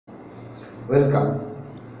Welcome.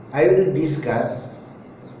 I will discuss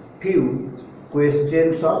few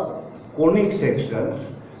questions of conic sections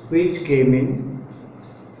which came in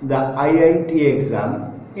the IIT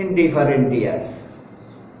exam in different years.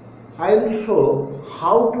 I will show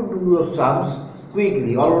how to do the sums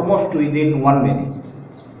quickly, almost within 1 minute.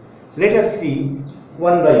 Let us see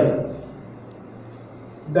one by one.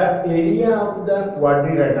 The area of the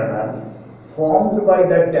quadrilateral formed by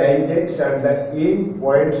the tangents at the end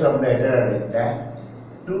points of lateral rectangle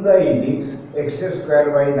to the ellipse x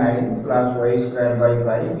square by 9 plus y square by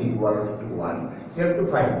 5 equals to 1. You have to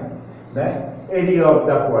find the area of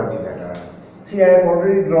the quadrilateral. See, I have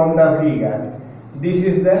already drawn the figure. This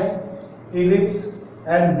is the ellipse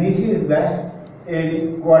and this is the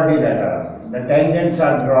quadrilateral. The tangents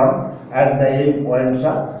are drawn at the end points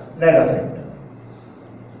of lateral rectangle.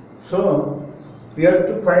 So, we have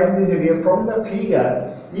to find this area from the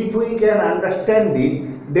figure. If we can understand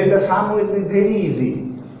it, then the sum will be very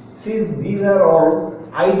easy, since these are all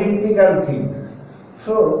identical things.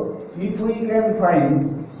 So, if we can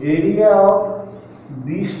find area of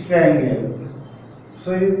this triangle,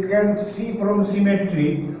 so you can see from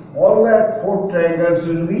symmetry, all the four triangles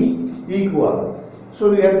will be equal.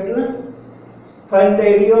 So, we have to find the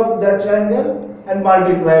area of that triangle and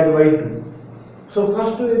multiply it by 2. So,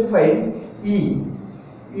 first we will find E.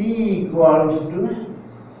 E equals to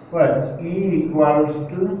what? E equals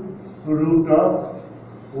to root of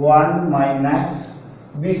 1 minus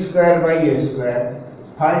b square by a square,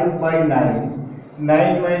 5 by 9,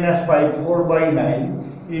 9 minus 5, 4 by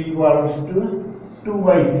 9 equals to 2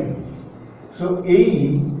 by 3. So,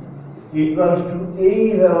 A equals to,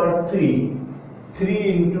 A is our 3, 3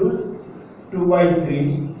 into 2 by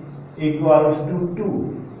 3 equals to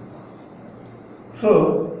 2.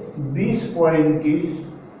 So, this point is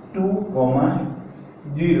 2,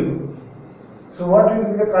 0. So what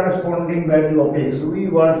will be the corresponding value of x? We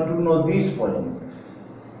want to know this point.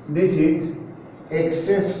 This is x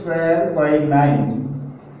square by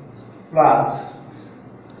 9 plus,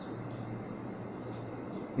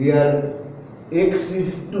 here x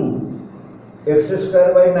is 2. X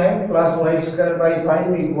square by 9 plus y square by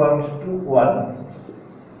 5 equals to 1.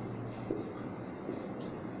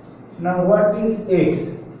 Now what is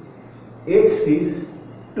x? X is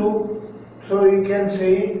 2, so you can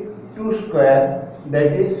say 2 square,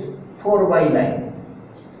 that is 4 by 9.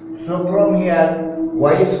 So from here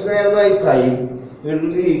y square by 5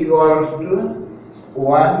 will be equals to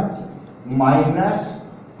 1 minus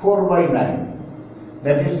 4 by 9.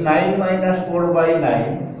 That is 9 minus 4 by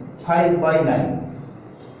 9, 5 by 9.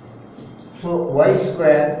 So y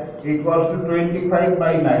square equals to 25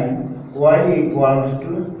 by 9, y equals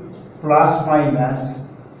to plus minus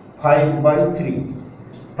 5 by 3.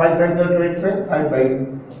 5 by 25, 5 by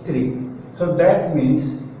 3. So that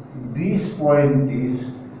means this point is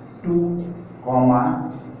 2,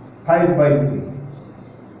 5 by 3.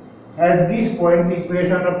 At this point,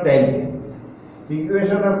 equation of tangent.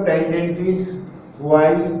 Equation of tangent is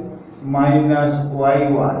y minus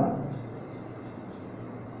y1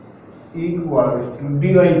 equals to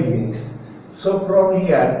dy dx. So from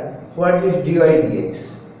here, what is dy dx?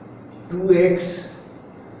 2x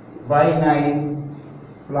by 9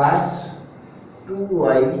 plus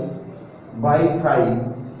 2y by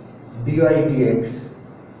 5 dy dx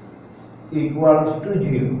equals to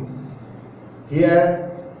 0. Here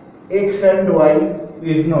x and y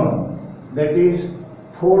is known, that is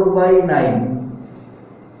 4 by 9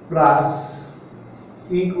 plus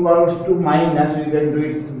equals to minus, we can do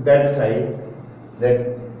it that side,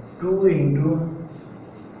 that 2 into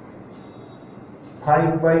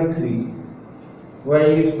 5 by 3, y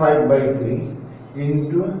is 5 by 3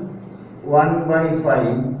 into 1 by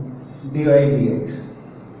 5 dy dx.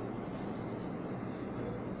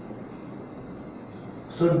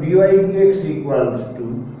 So dy dx equals to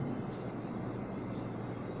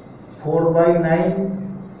 4 by 9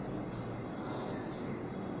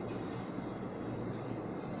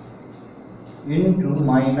 into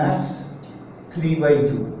minus 3 by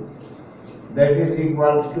 2, that is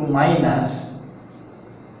equals to minus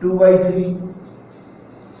 2 by 3.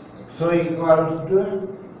 So equals to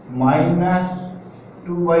minus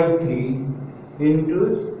 2 by 3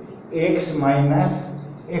 into x minus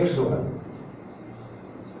x1.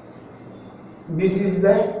 This is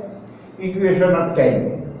the equation of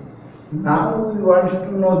tangent. Now we want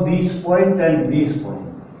to know this point and this point.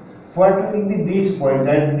 What will be this point?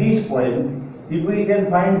 At this point, if we can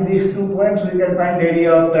find these 2 points, we can find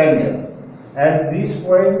area of triangle. At this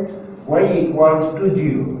point, y equals to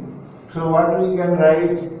 0. So what we can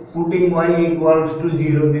write? Putting y equals to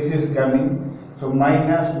 0, this is coming. So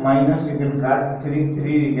minus, minus we can cut, 3,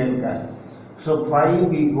 3 we can cut. So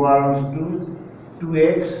 5 equals to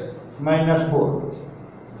 2x minus 4.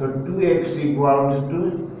 So 2x equals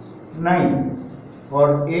to 9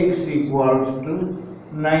 or x equals to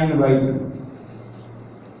 9 by 2.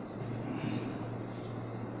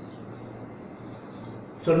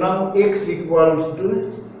 So now x equals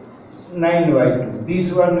to 9 by 2.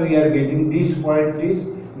 This one we are getting, this point is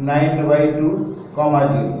 9 by 2 comma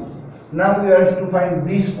 0. Now we have to find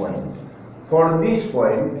this point. For this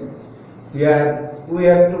point, here we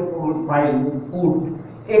have to put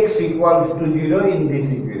x equals to 0 in this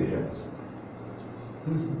equation.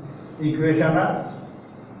 Equation of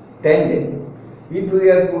tangent. If we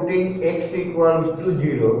are putting x equals to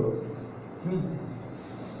 0,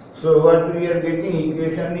 so what we are getting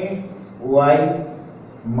equation is y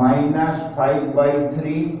minus 5 by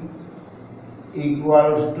 3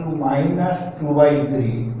 equals to minus 2 by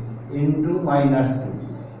 3 into minus 2.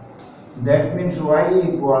 That means y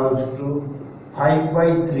equals to 5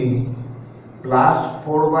 by 3 plus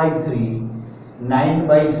 4 by 3, 9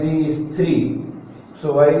 by 3 is 3.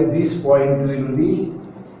 So y this point will be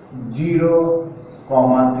 0, 3.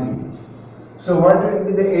 So what will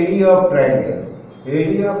be the area of triangle?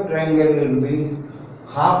 Area of triangle will be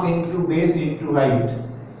half into base into height.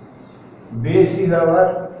 Base is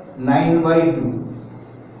our 9 by 2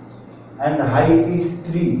 and height is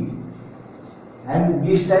 3. And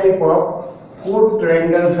this type of 4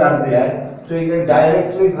 triangles are there, so you can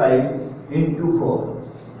directly find into 4.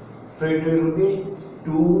 So it will be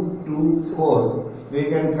 2, 2, 4. We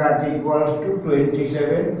can cut equals to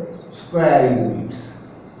 27 square units.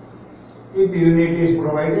 If unit is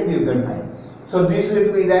provided, you can find. So this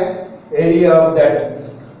will be the area of that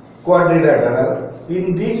quadrilateral.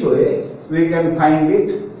 In this way, we can find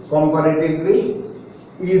it comparatively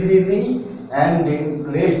easily and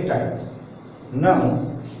in less time.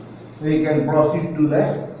 Now we can proceed to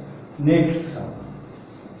the next sum.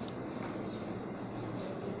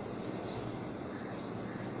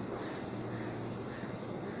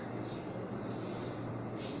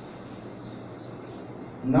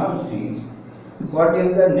 Now see what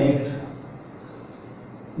is the next.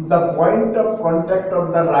 The point of contact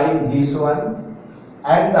of the line this one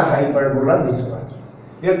and the hyperbola this one.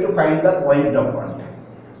 You have to find the point of contact.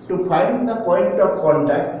 To find the point of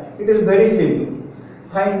contact, it is very simple.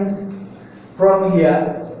 Find from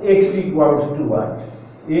here x equals to what?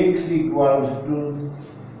 X equals to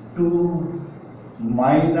 2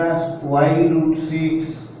 minus y root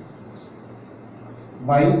 6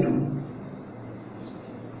 by 2.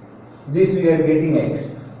 This we are getting x.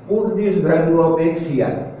 Put this value of x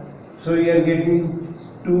here. So we are getting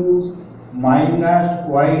 2 minus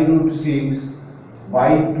y root 6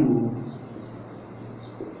 by 2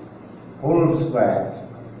 whole square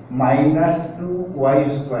minus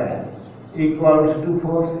 2y square equals to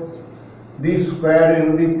 4. This square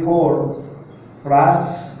will be 4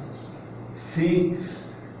 plus 6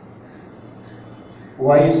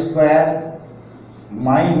 y square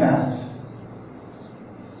minus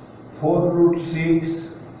 4 root 6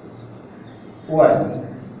 y.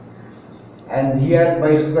 And here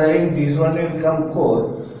by squaring this one will come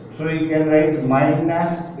 4. So you can write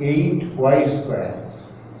minus 8y square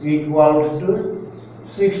equals to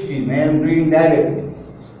 16. I am doing directly.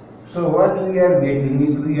 So what we are getting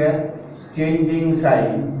if we are changing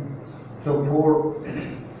sign, so 4,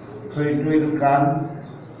 so it will come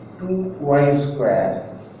 2y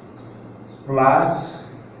square plus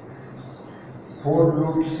 4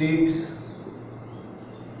 root 6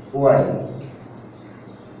 y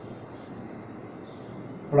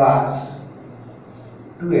plus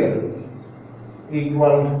 12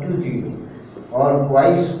 equals to 0, or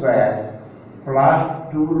y square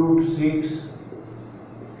plus 2 root 6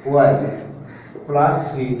 y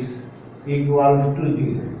plus 6 equals to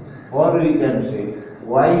 0, or we can say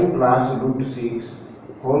y plus root 6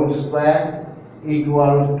 whole square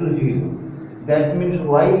equals to 0. That means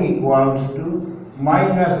y equals to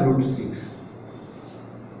minus root 6.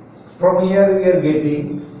 From here we are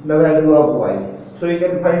getting the value of y. So you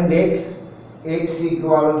can find x. X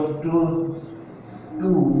equals to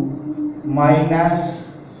 2 minus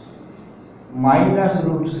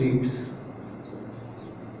root 6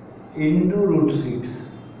 into root 6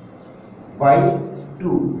 by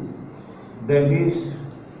 2. That is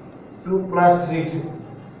 2 plus 6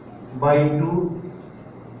 by 2,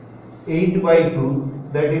 8 by 2,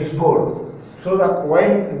 that is 4. So the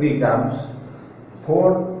point becomes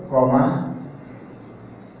 4 comma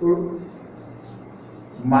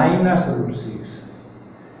minus root 6.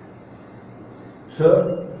 So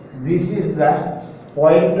this is the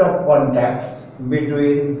point of contact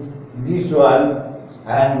between this one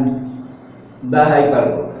and the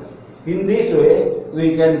hyperbola. In this way,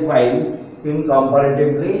 we can find in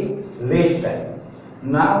comparatively less time.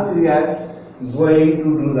 Now we are going to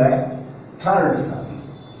do the third sum.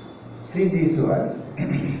 See this one.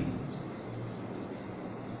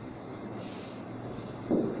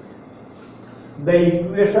 The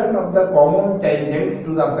equation of the common tangents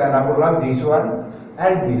to the parabola, this one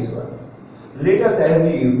and this one. Let us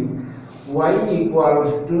assume y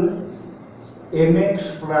equals to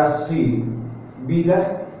mx plus c be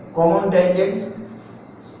the common tangents.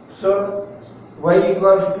 So y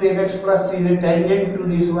equals to mx plus c is a tangent to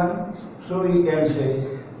this one. So we can say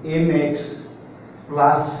mx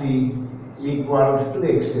plus c equals to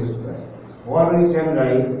x square, or we can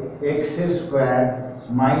write x square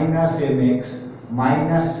minus mx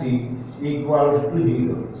minus c equals to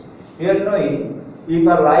 0. Here knowing, if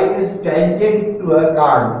a line is tangent to a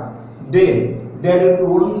card, then there is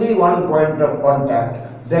only one point of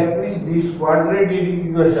contact. That means this quadratic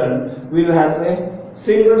equation will have a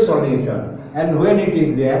single solution. And when it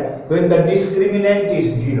is there, when the discriminant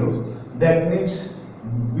is 0, that means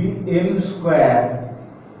m square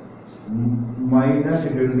minus,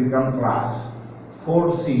 it will become plus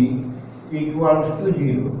 4c equals to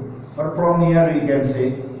 0. Or from here we can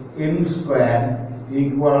say m square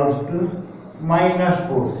equals to minus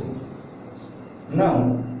 4c.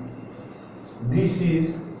 Now this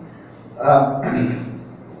is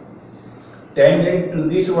tangent to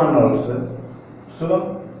this one also.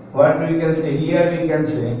 So what we can say here, we can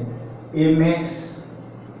say mx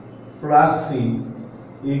plus c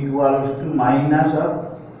equals to minus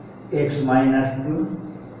of x minus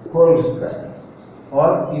 2 whole square.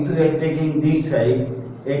 Or if we are taking this side,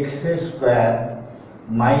 x square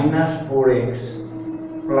minus 4x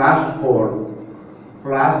plus 4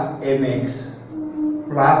 plus mx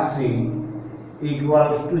plus c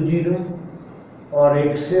equals to 0, or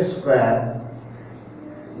x square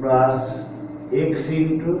plus x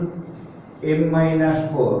into m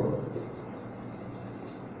minus 4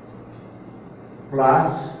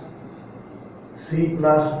 plus c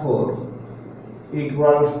plus 4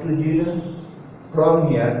 equals to 0. From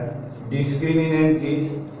here, discriminant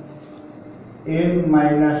is m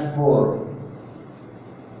minus 4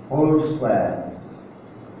 whole square.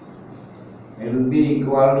 It will be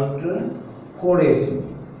equals to 4ac.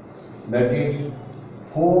 That is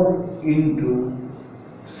 4 into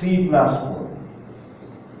c plus 4.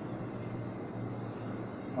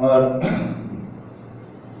 Or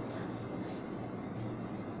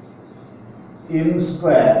m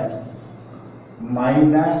square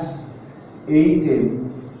minus 8m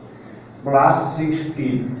plus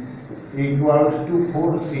 16 equals to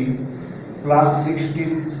 4c plus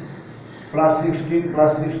 16 plus 16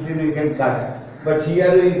 plus 16 we can cut. But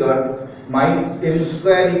here we got m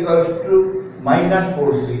square equals to minus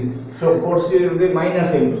 4c. So 4c will be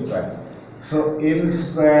minus m square. So m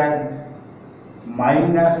square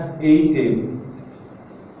minus 8m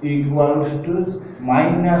equals to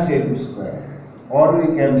minus m square. Or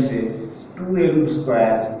we can say 2m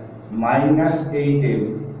square minus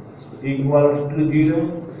 8m equals to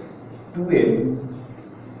 0. 2m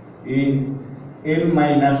is m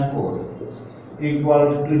minus 4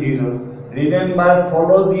 equals to 0. Remember,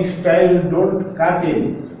 follow this style, don't cut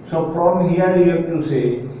m. So from here you have to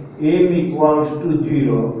say m equals to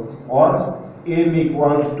 0 or m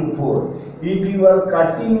equals to 4. If you are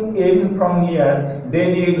cutting m from here,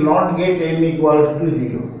 then you will not get m equals to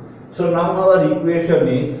 0. So now our equation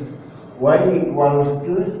is y equals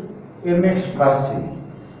to mx plus c.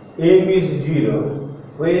 M is 0.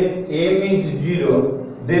 When m is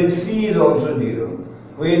 0, then c is also 0.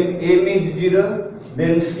 When m is 0,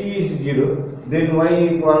 then c is 0, then y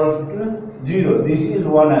equals to 0. This is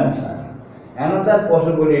one answer. Another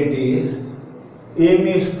possibility is m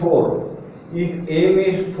is 4. If m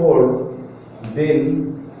is 4,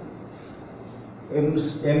 then m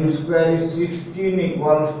square is 16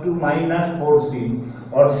 equals to minus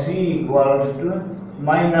 4c, or c equals to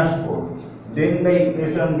minus 4. Then the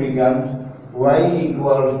equation becomes y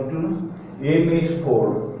equals to m is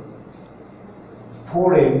 4,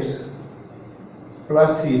 4x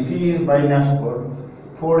plus c is minus 4,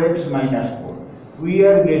 4x minus 4. We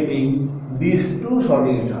are getting these two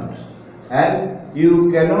solutions, and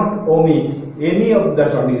you cannot omit any of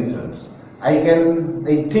the solutions. I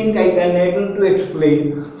think I can able to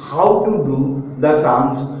explain how to do the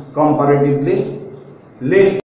sums comparatively less